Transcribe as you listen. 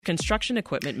construction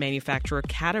equipment manufacturer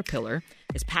Caterpillar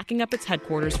is packing up its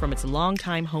headquarters from its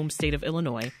longtime home state of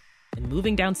Illinois and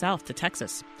moving down south to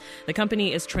Texas. The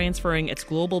company is transferring its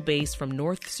global base from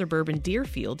north suburban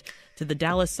Deerfield to the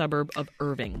Dallas suburb of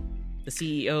Irving. The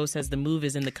CEO says the move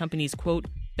is in the company's, quote,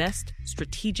 best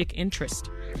strategic interest.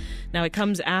 Now, it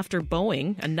comes after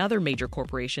Boeing, another major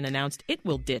corporation, announced it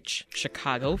will ditch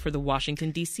Chicago for the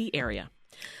Washington, D.C. area.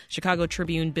 Chicago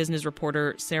Tribune business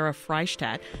reporter Sarah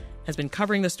Freishtat has been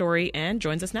covering the story and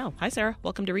joins us now. Hi, Sarah.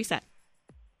 Welcome to Reset.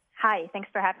 Hi. Thanks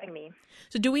for having me.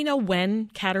 So do we know when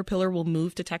Caterpillar will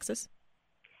move to Texas?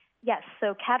 Yes.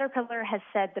 So Caterpillar has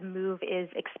said the move is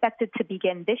expected to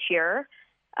begin this year.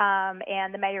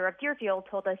 And the mayor of Deerfield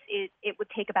told us it would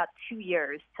take about 2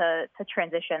 years to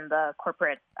transition the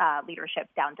corporate leadership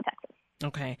down to Texas.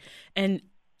 Okay. And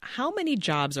how many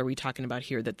jobs are we talking about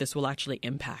here that this will actually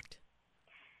impact?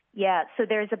 Yeah, so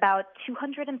there's about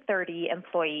 230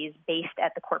 employees based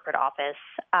at the corporate office,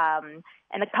 and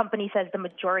the company says the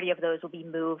majority of those will be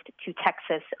moved to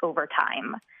Texas over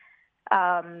time.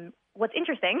 What's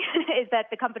interesting is that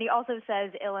the company also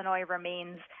says Illinois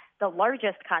remains the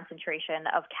largest concentration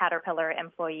of Caterpillar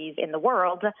employees in the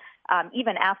world,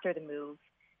 even after the move.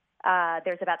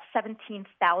 There's about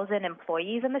 17,000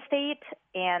 employees in the state,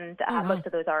 and most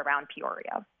of those are around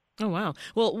Peoria. Oh, wow.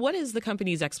 Well, what is the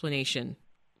company's explanation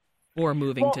for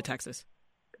moving to Texas?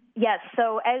 Yes.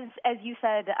 So as you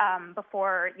said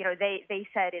before, they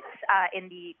said it's in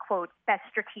the, quote, best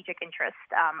strategic interest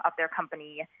of their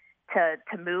company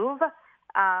to move.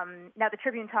 Now, the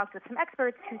Tribune talked with some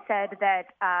experts who said that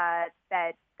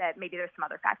maybe there's some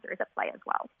other factors at play as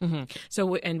well. Mm-hmm.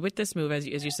 So, and with this move, as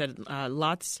you said,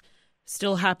 lots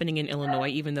still happening in Illinois,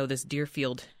 even though this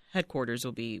Deerfield headquarters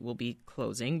will be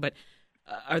closing. But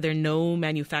are there no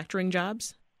manufacturing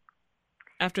jobs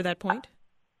after that point?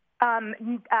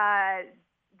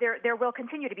 There will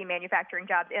continue to be manufacturing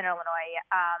jobs in Illinois.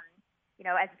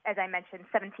 As I mentioned,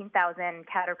 17,000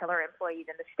 Caterpillar employees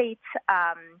in the state.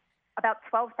 About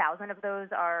 12,000 of those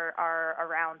are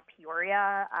around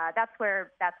Peoria. That's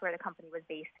where the company was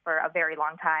based for a very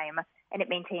long time, and it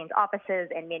maintains offices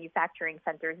and manufacturing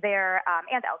centers there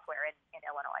and elsewhere in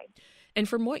Illinois. And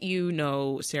from what you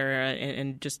know, Sarah,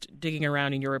 and just digging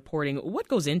around in your reporting, what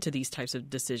goes into these types of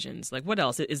decisions? Like, what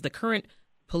else? Is the current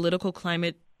political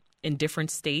climate in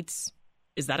different states,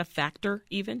 is that a factor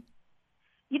even?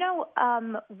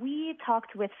 We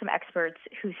talked with some experts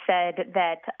who said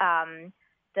that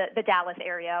the Dallas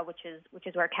area, which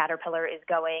is where Caterpillar is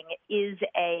going,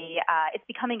 it's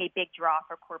becoming a big draw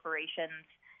for corporations,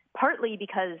 partly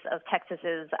because of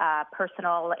Texas's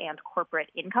personal and corporate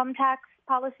income tax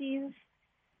policies.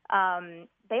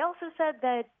 They also said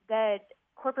that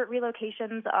corporate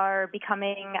relocations are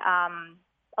becoming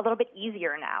a little bit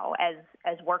easier now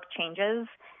as work changes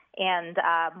and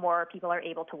more people are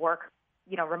able to work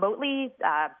remotely.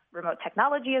 Remote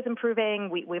technology is improving.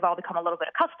 We've all become a little bit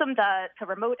accustomed to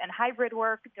remote and hybrid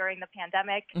work during the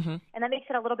pandemic, and that makes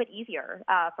it a little bit easier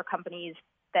for companies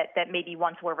that maybe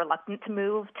once were reluctant to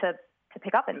move to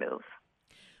pick up and move.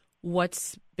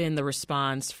 What's been the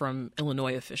response from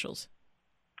Illinois officials?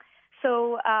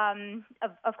 So,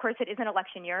 of course, it is an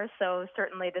election year, so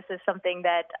certainly this is something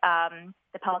that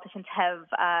the politicians have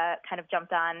kind of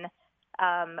jumped on.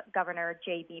 Governor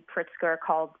J.B. Pritzker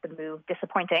called the move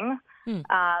disappointing.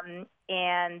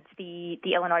 And the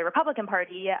Illinois Republican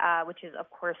Party, which is, of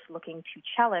course, looking to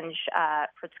challenge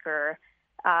Pritzker,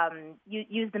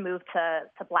 used the move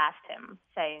to blast him,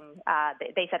 saying,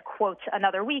 they said, quote,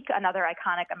 "Another week, another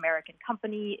iconic American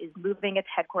company is moving its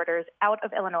headquarters out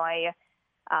of Illinois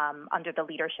under the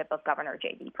leadership of Governor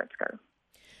J.B. Pritzker."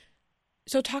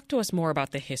 So talk to us more about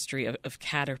the history of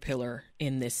Caterpillar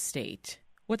in this state.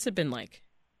 What's it been like?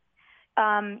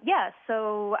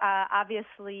 So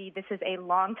obviously this is a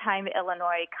longtime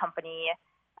Illinois company.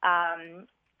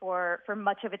 For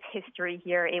much of its history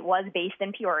here, it was based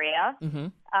in Peoria.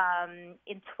 In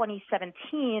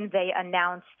 2017, they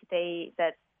announced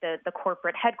that the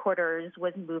corporate headquarters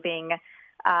was moving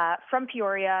from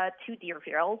Peoria to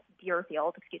Deerfield,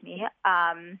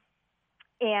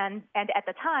 and at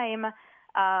the time,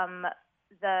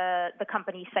 the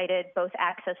company cited both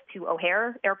access to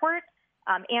O'Hare Airport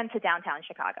and to downtown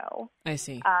Chicago. I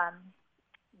see.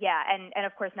 And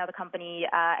of course now the company,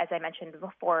 as I mentioned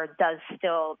before, does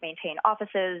still maintain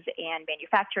offices and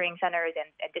manufacturing centers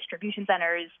and distribution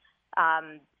centers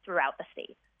throughout the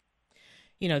state.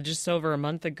 Just over a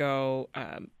month ago,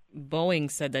 Boeing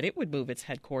said that it would move its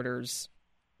headquarters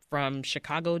from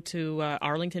Chicago to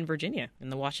Arlington, Virginia, in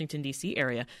the Washington, D.C.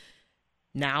 area.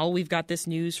 Now we've got this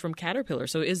news from Caterpillar.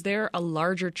 So is there a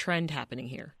larger trend happening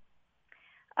here?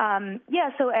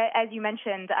 So as you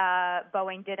mentioned,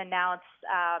 Boeing did announce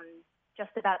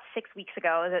just about 6 weeks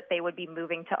ago that they would be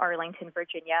moving to Arlington,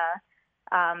 Virginia.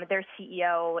 Their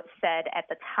CEO said at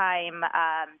the time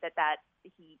that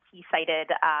he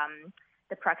cited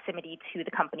the proximity to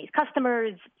the company's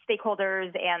customers,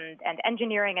 stakeholders, and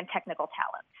engineering and technical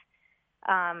talent.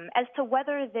 As to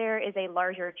whether there is a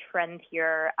larger trend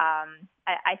here,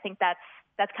 I think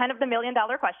that's kind of the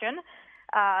million-dollar question.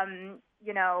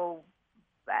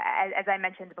 As I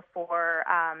mentioned before,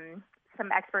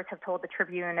 some experts have told the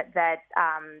Tribune that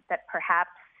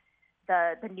perhaps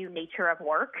the new nature of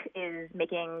work is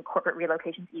making corporate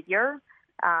relocations easier.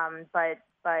 But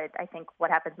I think what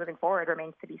happens moving forward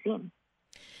remains to be seen.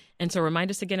 And so remind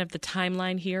us again of the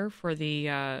timeline here for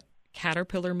the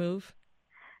Caterpillar move.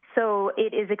 So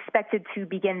it is expected to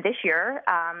begin this year.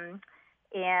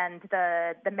 And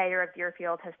the mayor of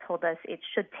Deerfield has told us it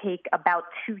should take about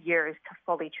 2 years to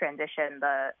fully transition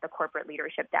the corporate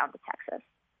leadership down to Texas.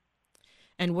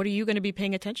 And what are you going to be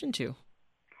paying attention to?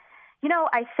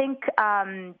 I think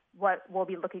what we'll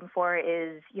be looking for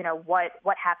is,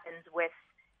 what happens with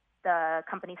the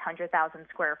company's 100,000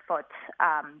 square foot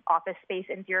office space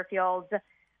in Deerfield,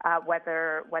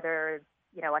 whether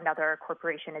another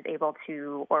corporation is able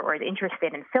to or is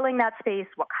interested in filling that space,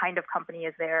 what kind of company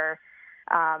is there.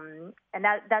 And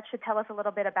that should tell us a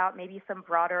little bit about maybe some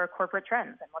broader corporate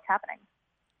trends and what's happening.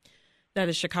 That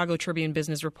is Chicago Tribune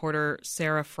business reporter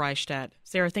Sarah Freishtat.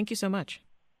 Sarah, thank you so much.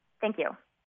 Thank you.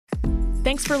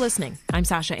 Thanks for listening. I'm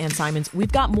Sasha-Ann Simons.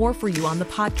 We've got more for you on the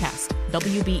podcast,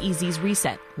 WBEZ's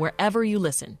Reset, wherever you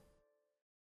listen.